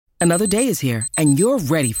Another day is here, and you're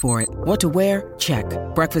ready for it. What to wear? Check.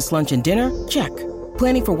 Breakfast, lunch, and dinner? Check.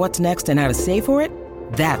 Planning for what's next and how to save for it?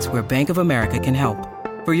 That's where Bank of America can help.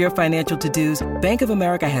 For your financial to-dos, Bank of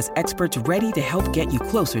America has experts ready to help get you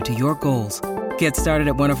closer to your goals. Get started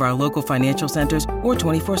at one of our local financial centers or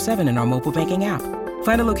 24/7 in our mobile banking app.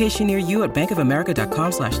 Find a location near you at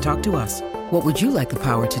bankofamerica.com/talktous. What would you like the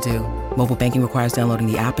power to do? Mobile banking requires downloading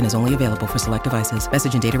the app and is only available for select devices.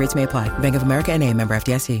 Message and data rates may apply. Bank of America N.A., member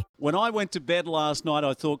FDIC. When I went to bed last night,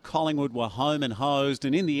 I thought Collingwood were home and hosed,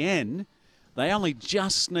 and in the end, they only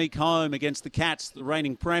just sneak home against the Cats, the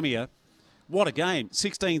reigning premier. What a game.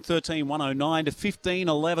 16-13, 109 to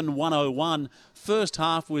 15-11, 101. First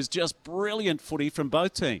half was just brilliant footy from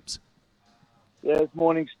both teams. Yeah,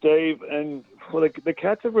 morning, Steve. And well, the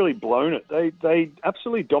Cats have really blown it. They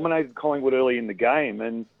absolutely dominated Collingwood early in the game,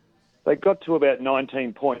 and they got to about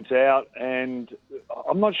 19 points out, and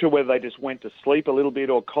I'm not sure whether they just went to sleep a little bit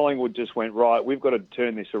or Collingwood just went, right, we've got to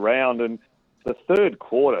turn this around. And the third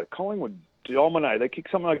quarter, Collingwood dominated. They kicked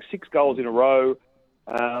something like 6 goals in a row.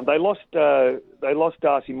 They lost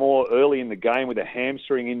Darcy Moore early in the game with a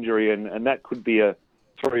hamstring injury, and that could be a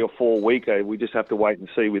 3 or 4 weeker. We just have to wait and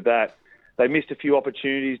see with that. They missed a few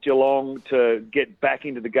opportunities, Geelong, to get back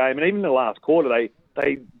into the game. And even in the last quarter,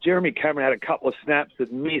 Jeremy Cameron had a couple of snaps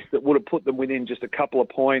that missed that would have put them within just a couple of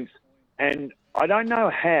points. And I don't know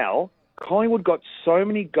how Collingwood got so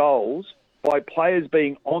many goals by players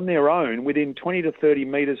being on their own within 20 to 30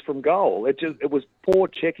 metres from goal. It was poor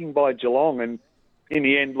checking by Geelong. And in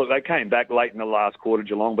the end, look, they came back late in the last quarter,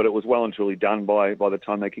 Geelong, but it was well and truly done by the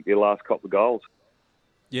time they kicked their last couple of goals.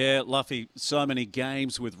 Yeah, Luffy, so many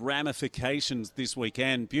games with ramifications this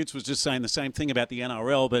weekend. Butts was just saying the same thing about the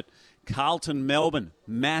NRL, but Carlton, Melbourne,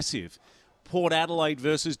 massive. Port Adelaide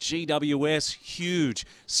versus GWS, huge.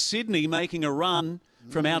 Sydney making a run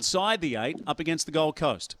from outside the 8 up against the Gold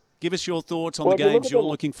Coast. Give us your thoughts on the games you're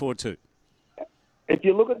looking forward to. If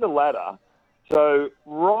you look at the ladder, so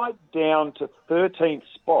right down to 13th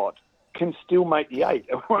spot can still make the 8.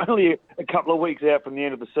 We're only a couple of weeks out from the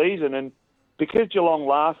end of the season, and because Geelong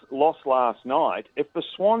lost last night, if the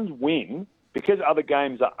Swans win, because other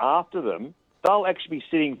games are after them, they'll actually be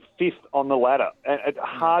sitting 5th on the ladder. And it's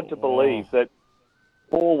hard to believe that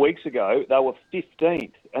 4 weeks ago they were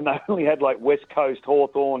 15th, and they only had like West Coast,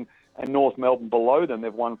 Hawthorn, and North Melbourne below them.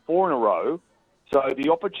 They've won 4 in a row. So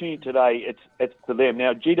the opportunity today, it's for them.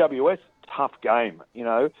 Now, GWS, tough game, you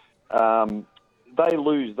know. They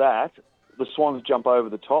lose that. The Swans jump over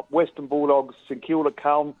the top. Western Bulldogs, St Kilda,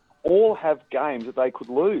 Carlton, all have games that they could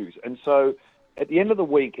lose. And so at the end of the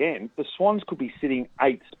weekend, the Swans could be sitting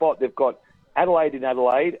 8th spot. They've got Adelaide in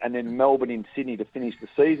Adelaide and then Melbourne in Sydney to finish the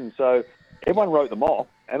season. So everyone wrote them off.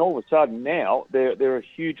 And all of a sudden now they're a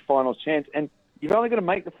huge finals chance. And you've only got to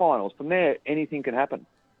make the finals. From there, anything can happen.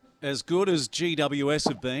 As good as GWS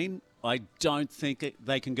have been, I don't think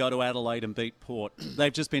they can go to Adelaide and beat Port.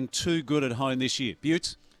 They've just been too good at home this year.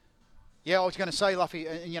 Butts? Yeah, I was going to say, Luffy,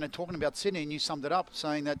 talking about Sydney, and you summed it up,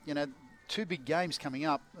 saying that, 2 big games coming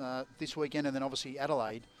up this weekend and then obviously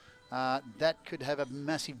Adelaide, that could have a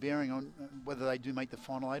massive bearing on whether they do make the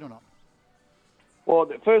final 8 or not. Well,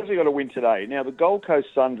 first they've got to win today. Now, the Gold Coast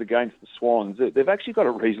Suns against the Swans, they've actually got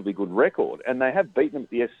a reasonably good record, and they have beaten them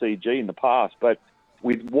at the SCG in the past, but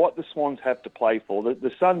with what the Swans have to play for,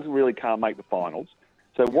 the Suns really can't make the finals.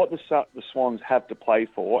 So what the Swans have to play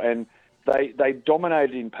for, and they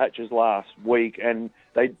dominated in patches last week, and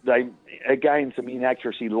they again some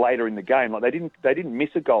inaccuracy later in the game. Like they didn't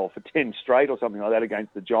miss a goal for 10 straight or something like that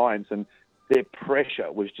against the Giants, and their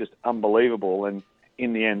pressure was just unbelievable. And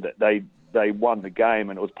in the end, they won the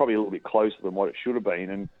game, and it was probably a little bit closer than what it should have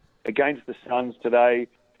been. And against the Suns today,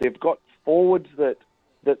 they've got forwards that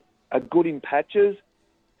are good in patches.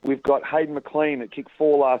 We've got Hayden McLean that kicked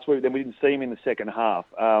 4 last week, then we didn't see him in the second half.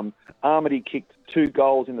 Armady kicked 2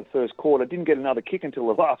 goals in the first quarter, didn't get another kick until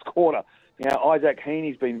the last quarter. Isaac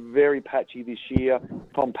Heaney's been very patchy this year.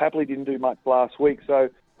 Tom Papley didn't do much last week, so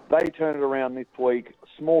they turned it around this week.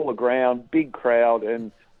 Smaller ground, big crowd,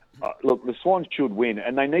 and look, the Swans should win,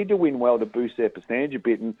 and they need to win well to boost their percentage a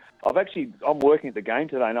bit. And I'm working at the game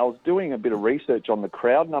today, and I was doing a bit of research on the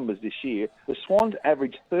crowd numbers this year. The Swans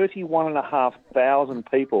averaged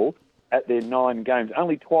 31,500 people at their 9 games.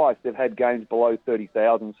 Only twice they've had games below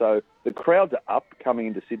 30,000. So the crowds are up coming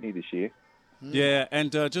into Sydney this year. Yeah,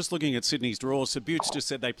 and just looking at Sydney's draw, so Butts just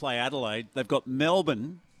said they play Adelaide. They've got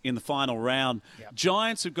Melbourne in the final round. Yep.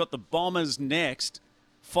 Giants have got the Bombers next,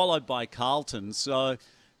 followed by Carlton. So,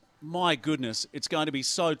 my goodness, it's going to be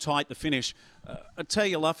so tight, the finish. I tell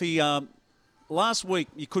you, Luffy, last week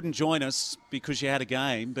you couldn't join us because you had a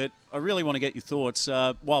game, but I really want to get your thoughts.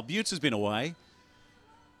 While Butts has been away,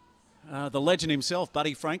 The legend himself,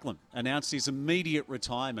 Buddy Franklin, announced his immediate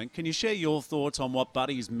retirement. Can you share your thoughts on what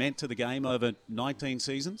Buddy's meant to the game over 19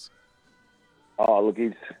 seasons? Oh, look,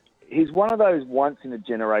 he's one of those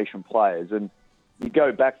once-in-a-generation players, and you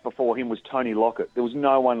go back before him was Tony Lockett. There was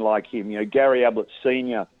no one like him. You know, Gary Ablett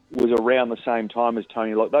Sr. was around the same time as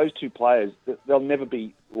Tony Lockett. Those two players, they'll never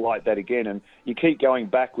be like that again. And you keep going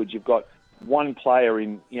backwards. You've got one player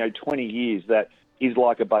in 20 years that is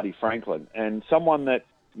like a Buddy Franklin, and someone that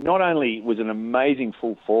not only was an amazing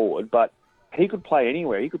full forward, but he could play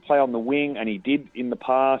anywhere. He could play on the wing, and he did in the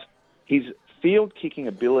past. His field kicking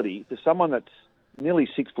ability, for someone that's nearly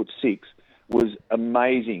 6'6", was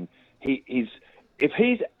amazing. If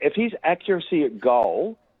his accuracy at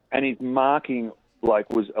goal and his marking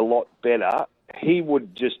was a lot better, he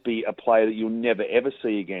would just be a player that you'll never ever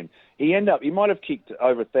see again. He might have kicked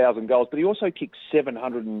over 1,000 goals, but he also kicked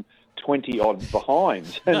 720 odd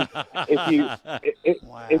behinds. And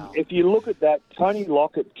if you look at that, Tony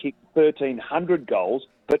Lockett kicked 1,300 goals,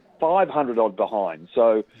 but 500 odd behind.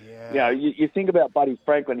 So you think about Buddy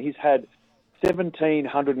Franklin, he's had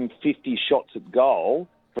 1,750 shots at goal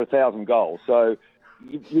for 1,000 goals. So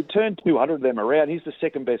you turn 200 of them around. He's the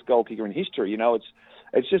second best goal kicker in history. You know,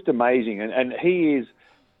 it's just amazing. And he is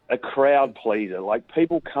a crowd pleaser. Like,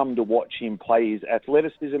 people come to watch him play. His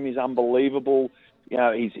athleticism is unbelievable. You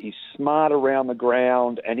know, he's smart around the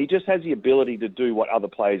ground, and he just has the ability to do what other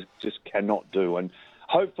players just cannot do. And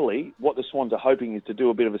hopefully what the Swans are hoping is to do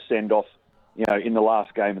a bit of a send-off, in the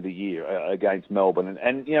last game of the year against Melbourne.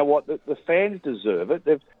 And you know what? The fans deserve it.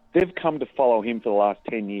 They've come to follow him for the last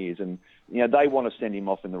 10 years, and they want to send him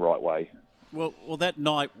off in the right way. Well, that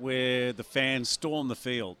night where the fans stormed the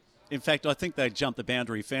field, in fact, I think they jumped the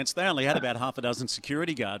boundary fence. They only had about half a dozen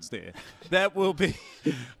security guards there. That will be,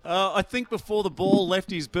 I think, before the ball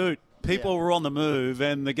left his boot, people were on the move,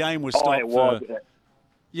 and the game was stopped. It was.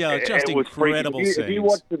 Just incredible scenes. If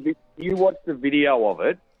you watch the video of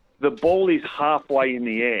it, the ball is halfway in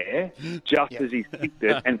the air just as he's kicked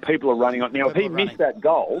it, and people are running on. Now, if he missed that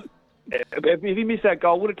goal, it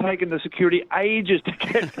would have taken the security ages to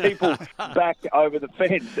get people back over the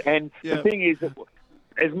fence. And the thing is,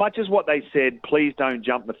 as much as what they said, please don't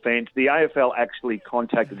jump the fence, the AFL actually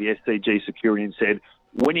contacted the SCG security and said,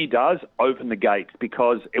 when he does, open the gates,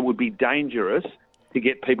 because it would be dangerous to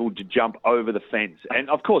get people to jump over the fence. And,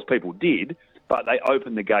 of course, people did, but they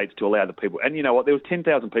opened the gates to allow the people. And you know what? There was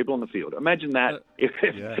 10,000 people on the field. Imagine that if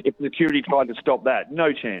security tried to stop that.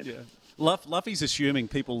 No chance. Yeah. Luffy's assuming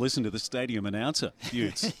people listen to the stadium announcer,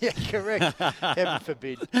 Utes. Yeah, correct. Heaven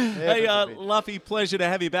forbid. Hey, Luffy, pleasure to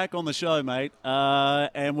have you back on the show, mate.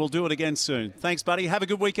 And we'll do it again soon. Thanks, buddy. Have a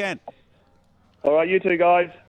good weekend. All right, you too, guys.